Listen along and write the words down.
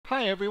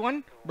Hi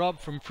everyone,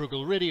 Rob from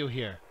Frugal Radio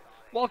here.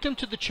 Welcome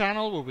to the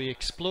channel where we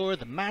explore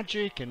the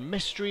magic and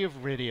mystery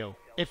of radio.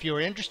 If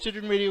you're interested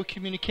in radio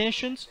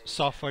communications,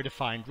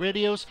 software-defined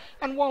radios,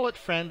 and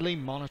wallet-friendly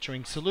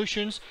monitoring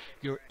solutions,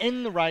 you're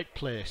in the right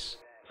place.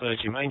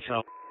 Virgin Main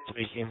Top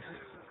speaking.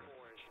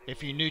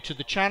 If you're new to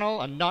the channel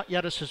and not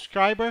yet a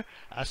subscriber,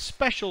 a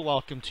special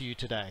welcome to you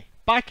today.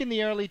 Back in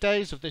the early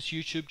days of this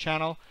YouTube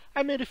channel,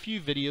 I made a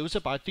few videos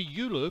about the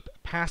Youloop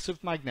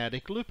passive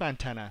magnetic loop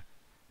antenna.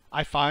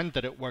 I found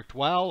that it worked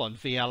well on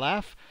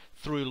VLF,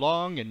 through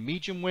long and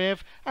medium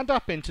wave, and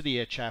up into the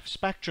UHF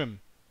spectrum.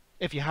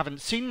 If you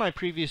haven't seen my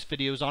previous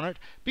videos on it,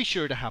 be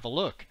sure to have a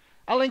look.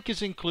 A link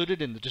is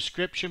included in the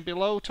description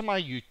below to my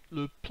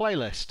Youloop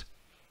playlist.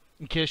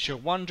 In case you're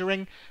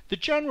wondering, the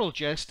general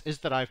gist is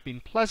that I've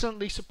been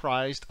pleasantly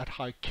surprised at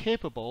how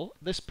capable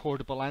this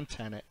portable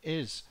antenna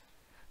is.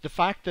 The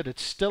fact that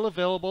it's still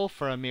available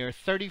for a mere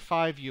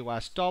 $35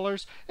 US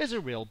is a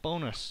real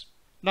bonus.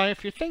 Now,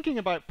 if you're thinking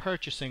about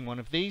purchasing one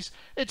of these,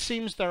 it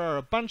seems there are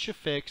a bunch of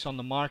fakes on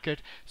the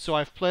market, so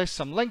I've placed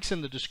some links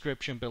in the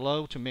description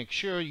below to make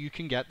sure you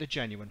can get the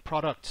genuine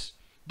products.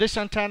 This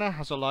antenna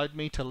has allowed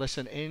me to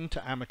listen in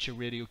to amateur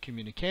radio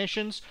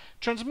communications,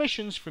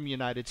 transmissions from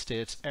United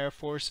States Air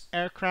Force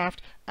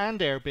aircraft and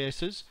air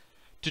bases,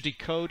 to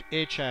decode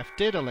VHF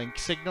data link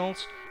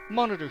signals,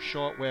 monitor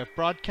shortwave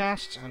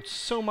broadcasts, and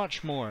so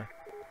much more.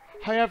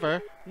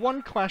 However,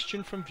 one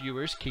question from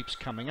viewers keeps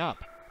coming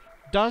up.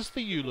 Does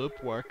the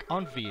Youloop work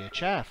on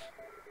VHF?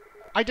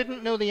 I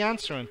didn't know the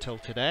answer until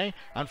today,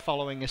 and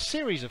following a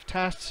series of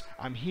tests,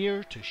 I'm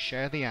here to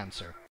share the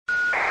answer.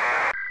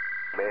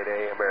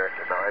 Mayday,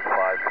 American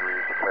 953,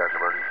 declared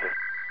emergency.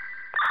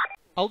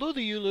 Although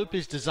the Youloop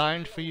is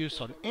designed for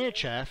use on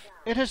UHF,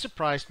 it has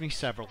surprised me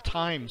several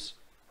times.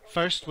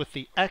 First with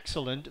the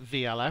excellent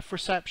VLF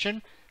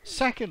reception,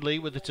 secondly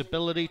with its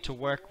ability to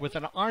work with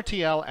an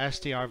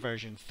RTL-SDR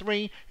version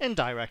 3 in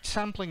direct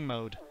sampling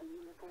mode.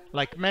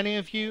 Like many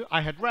of you,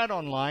 I had read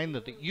online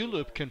that the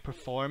Youloop can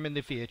perform in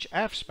the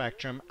VHF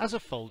spectrum as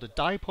a folded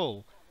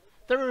dipole.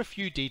 There are a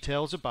few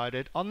details about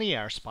it on the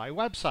Airspy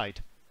website.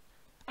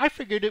 I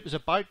figured it was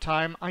about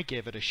time I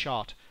gave it a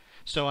shot,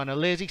 so on a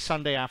lazy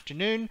Sunday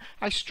afternoon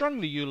I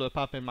strung the Youloop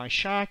up in my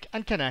shack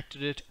and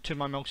connected it to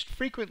my most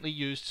frequently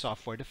used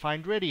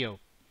software-defined radio.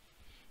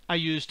 I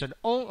used an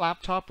old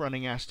laptop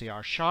running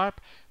SDR Sharp.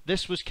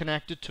 This was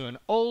connected to an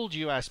old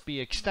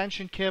USB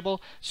extension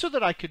cable so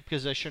that I could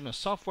position a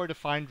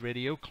software-defined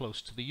radio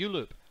close to the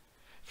Youloop.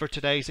 For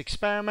today's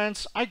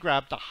experiments, I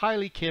grabbed the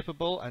highly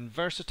capable and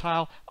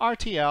versatile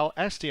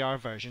RTL-SDR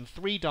version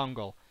 3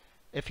 dongle.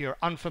 If you're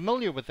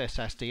unfamiliar with this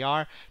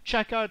SDR,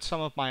 check out some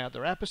of my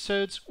other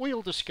episodes where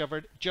you'll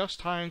discover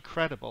just how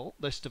incredible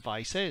this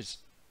device is.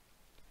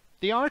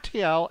 The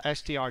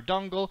RTL-SDR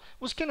dongle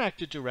was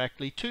connected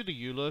directly to the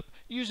Youloop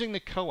using the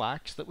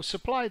coax that was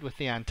supplied with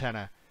the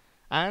antenna.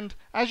 And,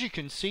 as you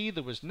can see,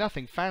 there was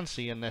nothing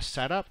fancy in this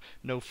setup,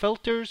 no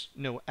filters,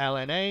 no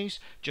LNAs,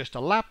 just a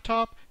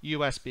laptop,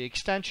 USB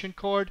extension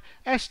cord,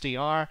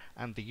 SDR,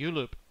 and the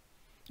Youloop.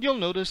 You'll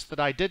notice that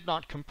I did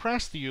not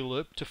compress the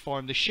Youloop to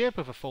form the shape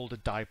of a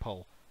folded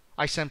dipole.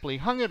 I simply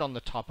hung it on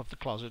the top of the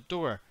closet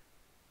door.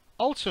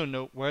 Also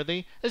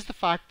noteworthy is the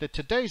fact that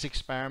today's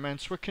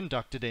experiments were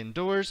conducted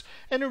indoors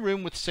in a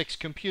room with 6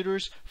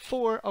 computers,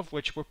 4 of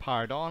which were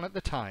powered on at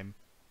the time.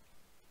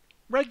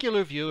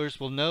 Regular viewers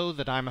will know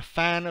that I'm a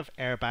fan of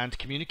airband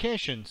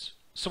communications,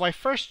 so I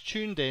first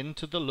tuned in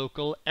to the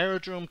local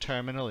Aerodrome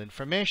Terminal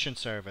Information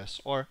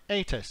Service, or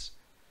ATIS.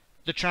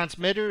 The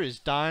transmitter is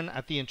down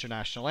at the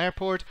international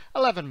airport,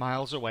 11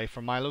 miles away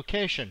from my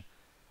location.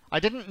 I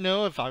didn't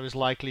know if I was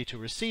likely to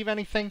receive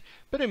anything,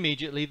 but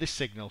immediately the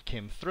signal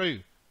came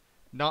through.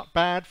 Not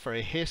bad for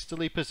a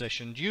hastily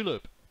positioned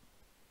Youloop.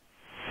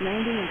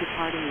 Landing and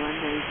departing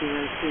runway 02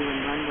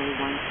 and runway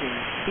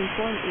 12.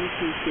 Inform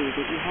ATC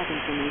that you have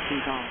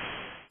information gone.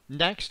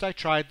 Next I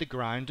tried the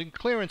ground and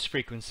clearance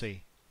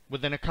frequency.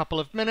 Within a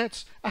couple of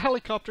minutes, a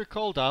helicopter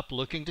called up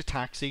looking to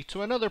taxi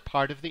to another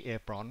part of the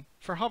apron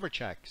for hover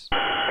checks.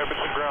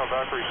 Edmonton ground,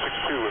 Valkyrie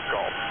 62 is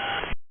called.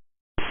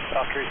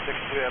 Valkyrie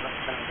 62,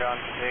 Edmonton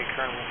ground today,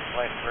 current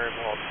flight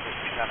variable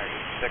altitude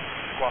 1086.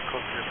 Squawk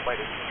code for your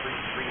flight is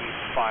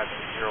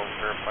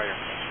 3350, verify your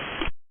information.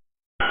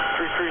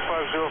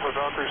 3350 for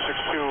Valkyrie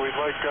 62.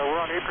 We're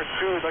on apron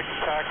 2. We'd like to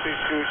taxi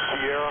to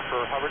Sierra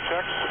for hover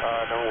checks.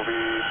 Then we'll be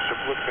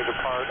looking to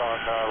depart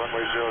on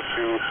runway 02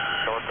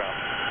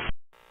 northbound.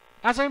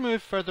 As I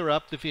moved further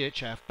up the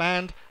VHF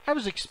band, I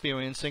was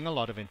experiencing a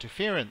lot of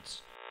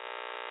interference.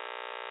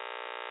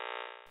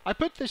 I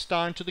put this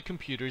down to the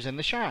computers in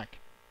the shack.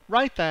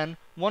 Right then,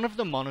 one of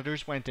the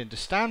monitors went into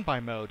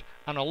standby mode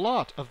and a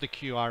lot of the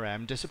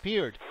QRM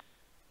disappeared.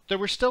 There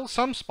were still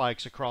some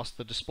spikes across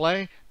the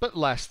display, but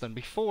less than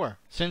before.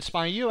 Since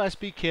my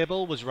USB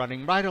cable was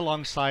running right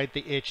alongside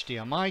the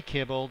HDMI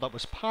cable that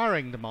was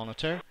powering the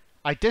monitor,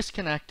 I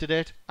disconnected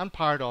it and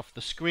powered off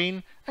the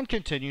screen and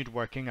continued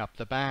working up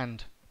the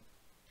band.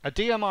 A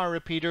DMR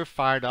repeater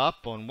fired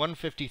up on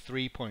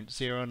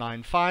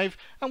 153.095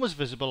 and was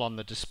visible on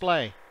the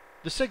display.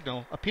 The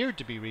signal appeared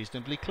to be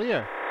reasonably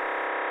clear.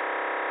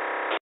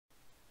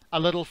 A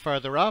little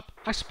further up,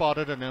 I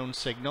spotted a known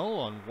signal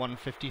on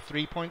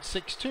 153.62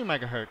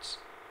 MHz.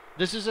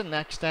 This is a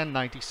NextEn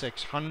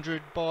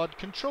 9600 baud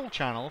control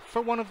channel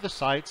for one of the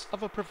sites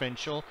of a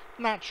provincial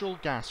natural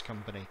gas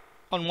company.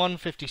 On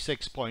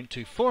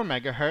 156.24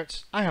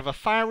 MHz, I have a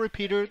fire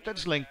repeater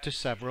that's linked to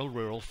several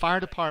rural fire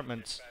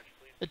departments.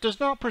 It does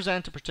not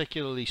present a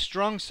particularly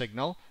strong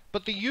signal,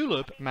 but the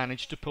Youloop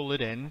managed to pull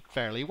it in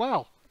fairly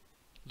well.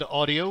 The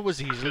audio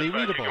was easily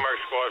readable. Mark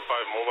Squad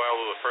 5 Mobile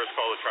with the first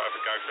call to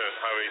traffic accident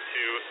Highway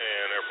 2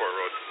 and Airport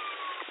Road.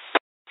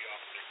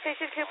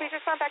 Station 2, please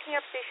respond backing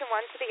up Station 1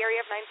 to the area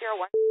of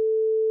 901.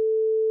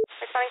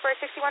 Responding for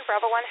 61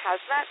 Bravo 1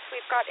 Hazmat.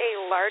 We've got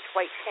a large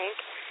white tank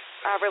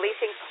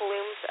releasing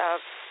plumes of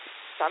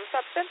some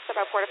substance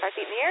about 4 to 5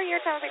 feet in the air.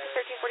 Your time will be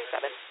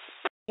 1347.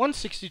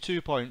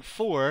 162.4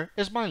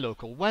 is my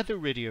local weather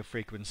radio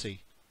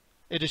frequency.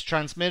 It is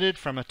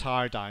transmitted from a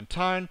tower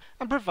downtown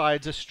and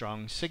provides a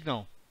strong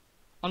signal.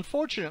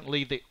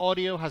 Unfortunately, the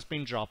audio has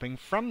been dropping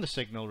from the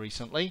signal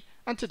recently,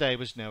 and today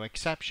was no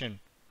exception.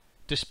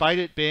 Despite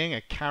it being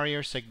a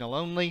carrier signal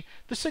only,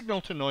 the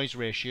signal-to-noise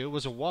ratio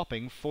was a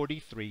whopping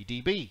 43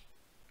 dB.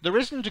 There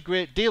isn't a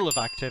great deal of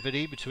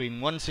activity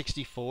between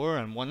 164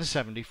 and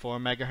 174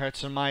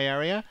 MHz in my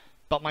area,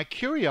 but my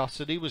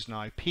curiosity was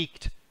now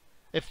piqued.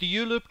 If the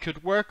Youloop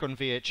could work on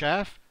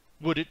VHF,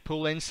 would it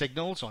pull in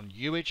signals on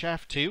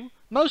UHF too?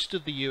 Most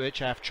of the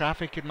UHF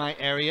traffic in my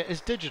area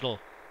is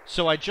digital,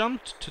 so I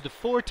jumped to the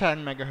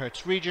 410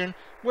 MHz region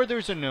where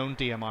there's a known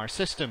DMR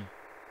system.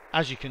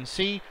 As you can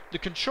see, the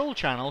control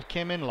channel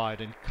came in loud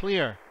and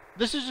clear.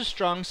 This is a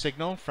strong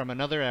signal from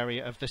another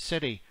area of the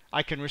city.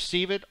 I can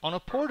receive it on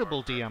a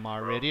portable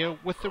DMR radio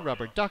with the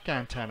rubber duck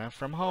antenna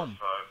from home.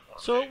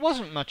 So it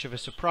wasn't much of a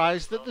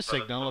surprise that the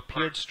signal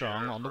appeared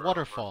strong on the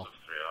waterfall.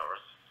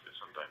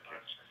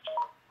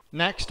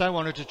 Next, I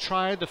wanted to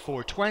try the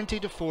 420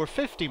 to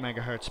 450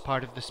 MHz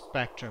part of the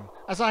spectrum,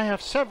 as I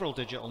have several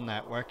digital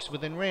networks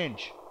within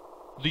range.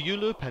 The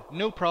Youloop had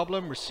no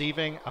problem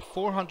receiving a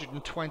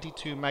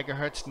 422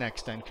 MHz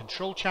NextEn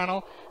control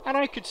channel, and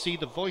I could see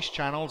the voice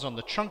channels on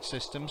the trunk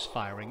systems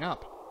firing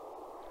up.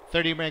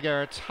 30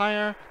 MHz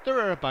higher, there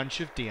are a bunch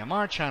of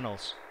DMR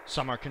channels.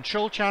 Some are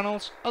control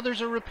channels, others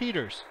are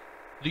repeaters.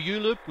 The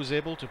Youloop was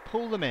able to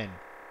pull them in.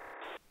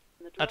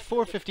 At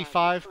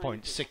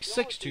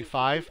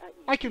 455.6625,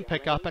 I can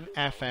pick up an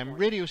FM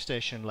radio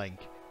station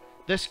link.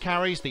 This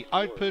carries the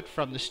output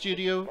from the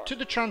studio to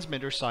the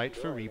transmitter site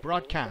for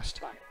rebroadcast.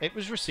 It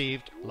was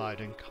received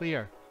loud and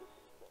clear.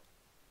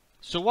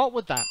 So what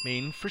would that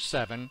mean for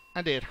 7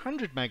 and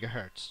 800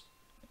 MHz?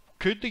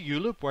 Could the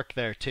Youloop work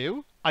there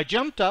too? I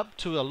jumped up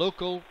to a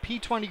local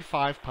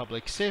P25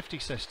 public safety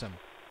system.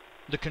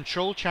 The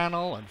control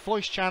channel and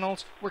voice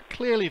channels were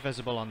clearly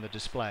visible on the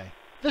display.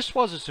 This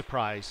was a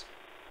surprise.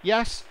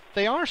 Yes,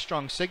 they are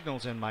strong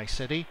signals in my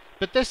city,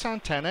 but this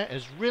antenna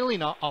is really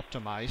not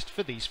optimized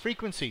for these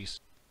frequencies.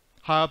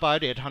 How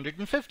about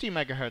 850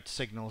 MHz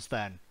signals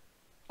then?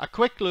 A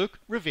quick look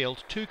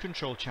revealed two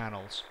control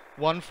channels,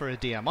 one for a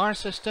DMR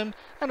system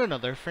and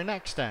another for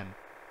NextEn.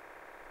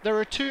 There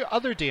are two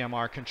other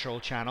DMR control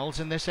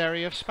channels in this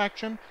area of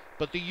spectrum,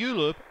 but the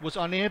Youloop was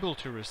unable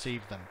to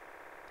receive them.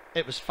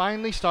 It was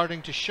finally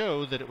starting to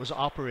show that it was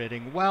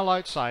operating well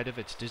outside of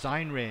its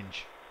design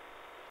range.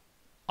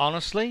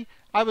 Honestly,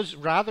 I was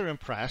rather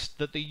impressed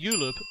that the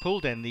Youloop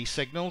pulled in these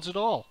signals at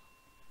all.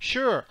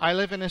 Sure, I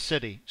live in a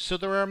city, so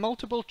there are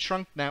multiple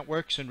trunk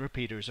networks and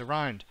repeaters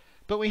around,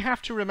 but we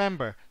have to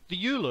remember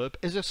the Youloop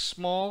is a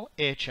small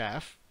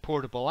HF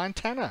portable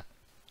antenna.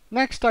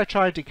 Next, I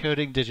tried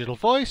decoding digital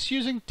voice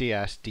using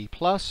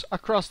DSD+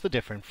 across the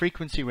different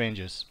frequency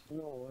ranges.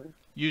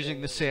 Using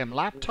the same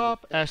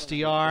laptop,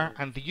 SDR,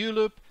 and the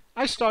Youloop,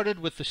 I started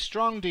with the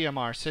strong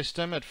DMR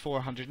system at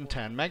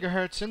 410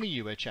 MHz in the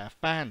UHF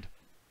band.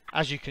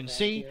 As you can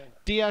see,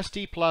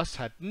 DSD+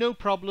 had no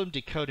problem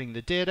decoding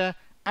the data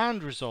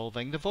and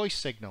resolving the voice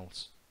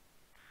signals.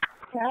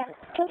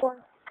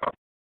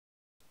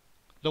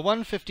 The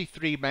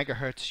 153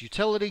 MHz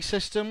utility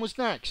system was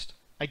next.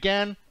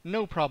 Again,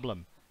 no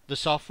problem. The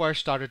software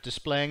started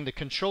displaying the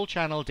control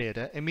channel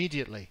data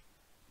immediately.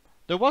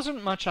 There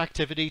wasn't much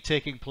activity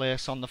taking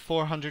place on the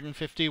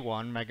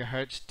 451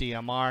 MHz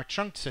DMR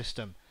trunk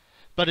system,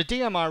 but a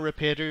DMR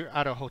repeater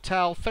at a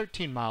hotel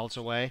 13 miles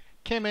away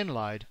came in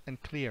loud and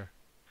clear.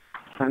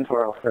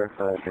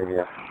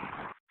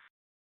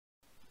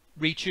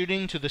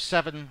 Retuning to the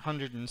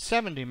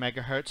 770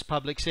 MHz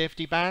public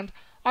safety band,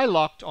 I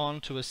locked on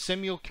to a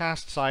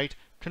simulcast site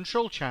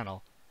control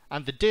channel,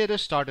 and the data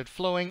started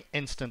flowing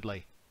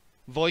instantly.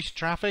 Voice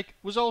traffic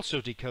was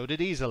also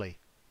decoded easily.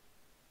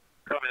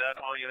 Copy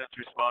that. All units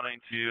responding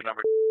to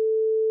number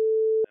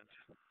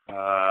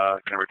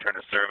can return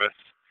to service.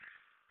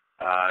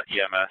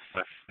 EMS,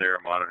 if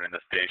they're monitoring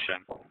the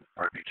station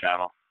or the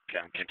channel,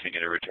 can continue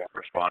to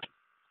respond.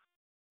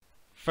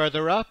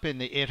 Further up in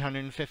the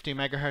 850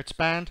 MHz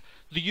band,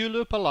 the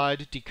Youloop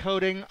allowed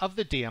decoding of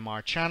the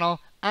DMR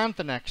channel and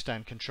the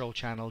NextEn control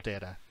channel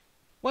data.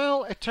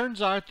 Well, it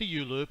turns out the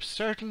Youloop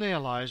certainly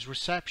allows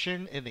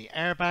reception in the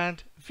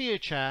airband,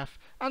 VHF,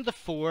 and the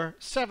 4,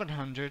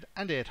 700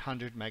 and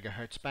 800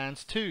 MHz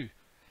bands too.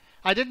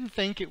 I didn't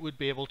think it would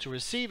be able to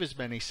receive as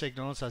many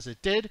signals as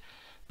it did,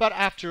 but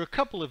after a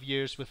couple of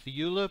years with the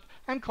Youloop,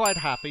 I'm quite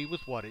happy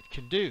with what it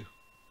can do.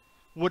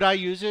 Would I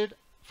use it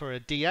for a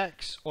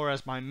DX or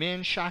as my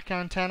main shack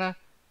antenna?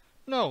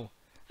 No,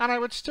 and I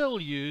would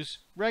still use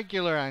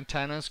regular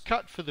antennas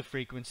cut for the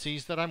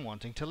frequencies that I'm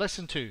wanting to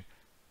listen to.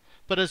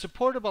 But as a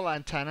portable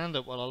antenna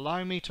that will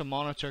allow me to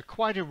monitor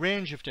quite a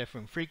range of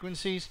different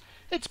frequencies,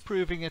 it's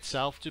proving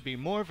itself to be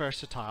more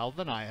versatile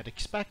than I had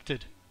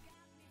expected.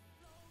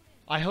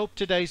 I hope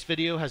today's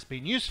video has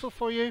been useful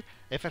for you.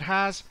 If it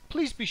has,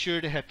 please be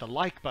sure to hit the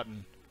like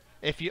button.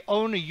 If you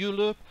own a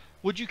Youloop,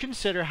 would you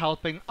consider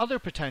helping other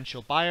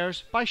potential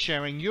buyers by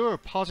sharing your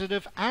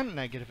positive and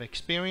negative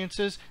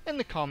experiences in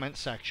the comment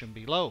section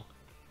below?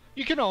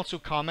 You can also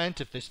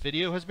comment if this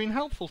video has been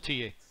helpful to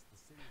you.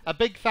 A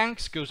big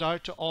thanks goes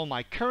out to all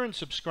my current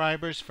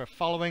subscribers for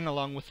following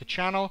along with the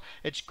channel.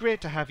 It's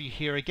great to have you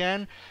here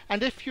again,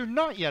 and if you're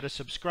not yet a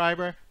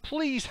subscriber,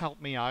 please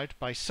help me out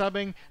by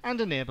subbing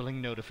and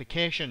enabling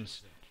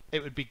notifications.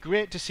 It would be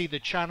great to see the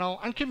channel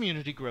and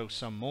community grow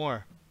some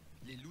more.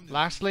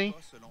 Lastly,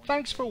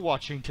 thanks for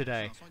watching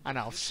today, and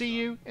I'll see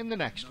you in the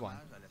next one.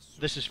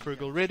 This is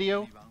Frugal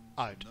Radio,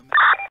 out.